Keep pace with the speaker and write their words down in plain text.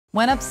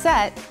When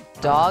upset,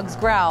 dogs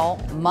growl,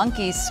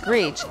 monkeys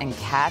screech, and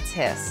cats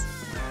hiss.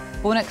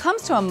 But when it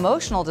comes to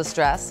emotional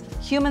distress,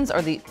 humans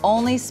are the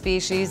only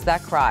species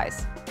that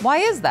cries. Why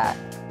is that?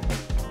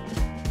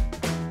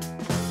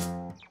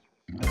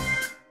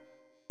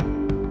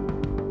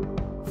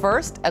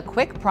 First, a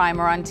quick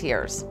primer on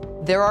tears.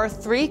 There are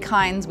 3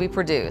 kinds we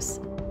produce: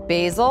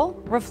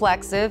 basal,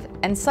 reflexive,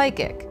 and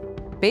psychic.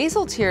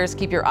 Basal tears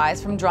keep your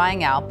eyes from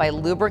drying out by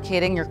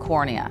lubricating your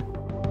cornea.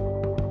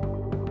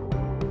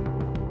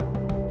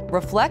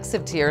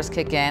 Reflexive tears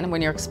kick in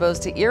when you're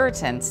exposed to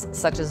irritants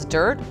such as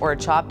dirt or a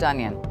chopped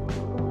onion.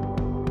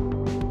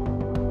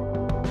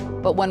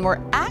 But when we're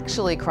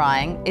actually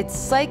crying, it's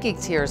psychic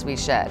tears we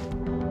shed.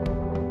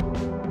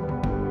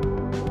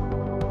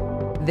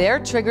 They're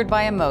triggered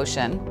by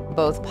emotion,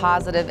 both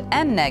positive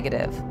and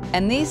negative,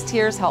 and these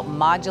tears help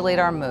modulate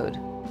our mood.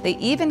 They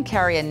even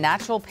carry a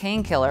natural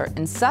painkiller,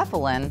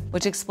 encephalin,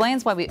 which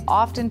explains why we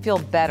often feel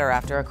better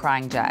after a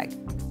crying jag.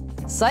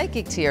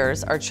 Psychic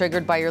tears are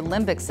triggered by your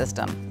limbic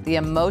system, the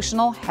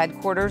emotional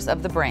headquarters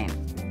of the brain.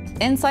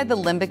 Inside the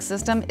limbic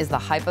system is the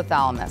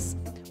hypothalamus.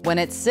 When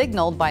it's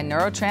signaled by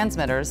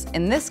neurotransmitters,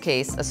 in this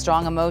case, a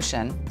strong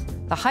emotion,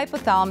 the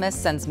hypothalamus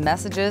sends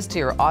messages to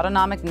your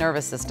autonomic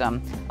nervous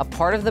system, a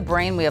part of the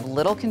brain we have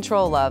little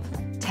control of,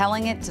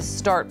 telling it to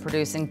start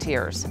producing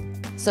tears.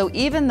 So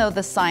even though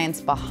the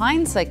science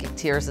behind psychic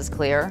tears is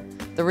clear,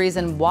 the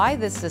reason why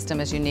this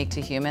system is unique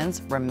to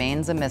humans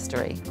remains a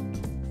mystery.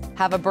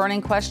 Have a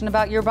burning question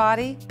about your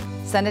body?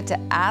 Send it to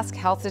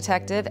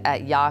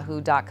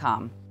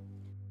askhealthdetective@yahoo.com.